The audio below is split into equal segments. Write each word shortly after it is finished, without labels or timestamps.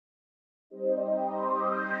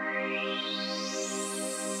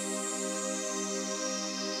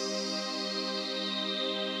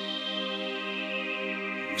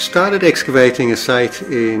Started excavating a site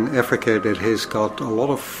in Africa that has got a lot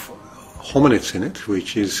of hominids in it,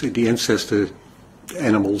 which is the ancestor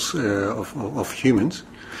animals of humans.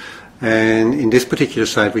 And in this particular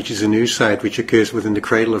site, which is a new site which occurs within the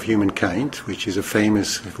Cradle of Humankind, which is a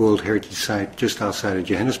famous World Heritage Site just outside of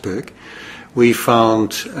Johannesburg, we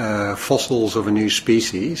found fossils of a new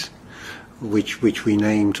species, which we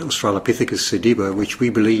named Australopithecus sediba, which we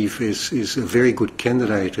believe is a very good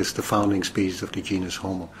candidate as the founding species of the genus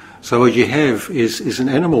Homo. So what you have is an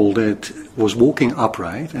animal that was walking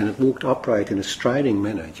upright, and it walked upright in a striding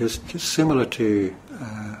manner, just similar to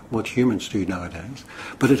what humans do nowadays.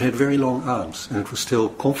 But it had very long arms, and it was still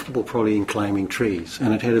comfortable probably in climbing trees,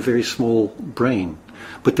 and it had a very small brain.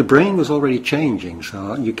 But the brain was already changing,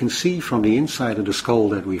 so you can see from the inside of the skull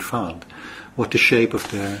that we found what the shape of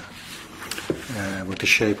the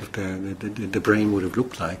brain would have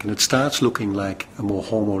looked like, and it starts looking like a more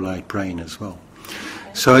Homo-like brain as well.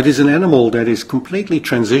 So it is an animal that is completely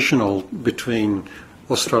transitional between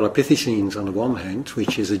Australopithecines on the one hand,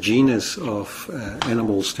 which is a genus of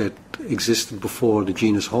animals that existed before the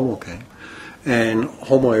genus Homo came, and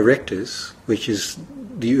Homo erectus, which is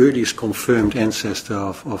the earliest confirmed ancestor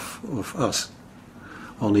of us,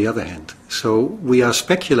 on the other hand. So we are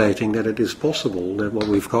speculating that it is possible that what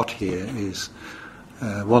we've got here is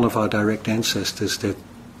one of our direct ancestors that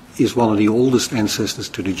is one of the oldest ancestors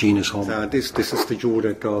to the genus Homo. So this is the jaw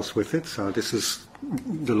that goes with it. So this is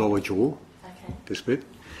the lower jaw, okay, this bit,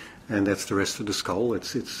 and that's the rest of the skull.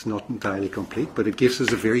 It's not entirely complete, but it gives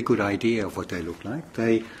us a very good idea of what they look like.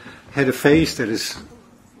 They had a face that is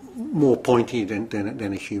more pointy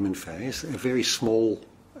than a human face, a very small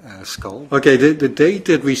skull. Okay, the date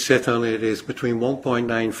that we set on it is between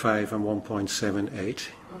 1.95 and 1.78.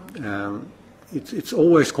 It's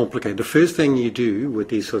always complicated. The first thing you do with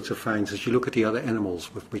these sorts of finds is you look at the other animals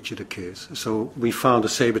with which it occurs. So we found a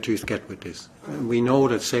saber-toothed cat with this. And we know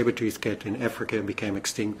that saber-toothed cat in Africa became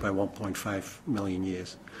extinct by 1.5 million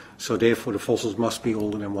years. So therefore the fossils must be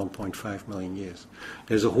older than 1.5 million years.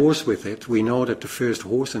 There's a horse with it. We know that the first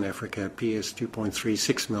horse in Africa appears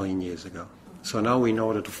 2.36 million years ago. So now we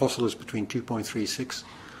know that the fossil is between 2.36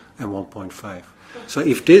 and 1.5. So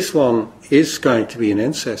if this one is going to be an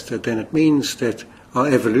ancestor, then it means that our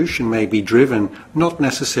evolution may be driven not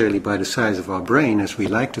necessarily by the size of our brain, as we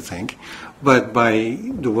like to think, but by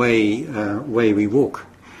the way we walk,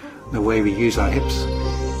 the way we use our hips.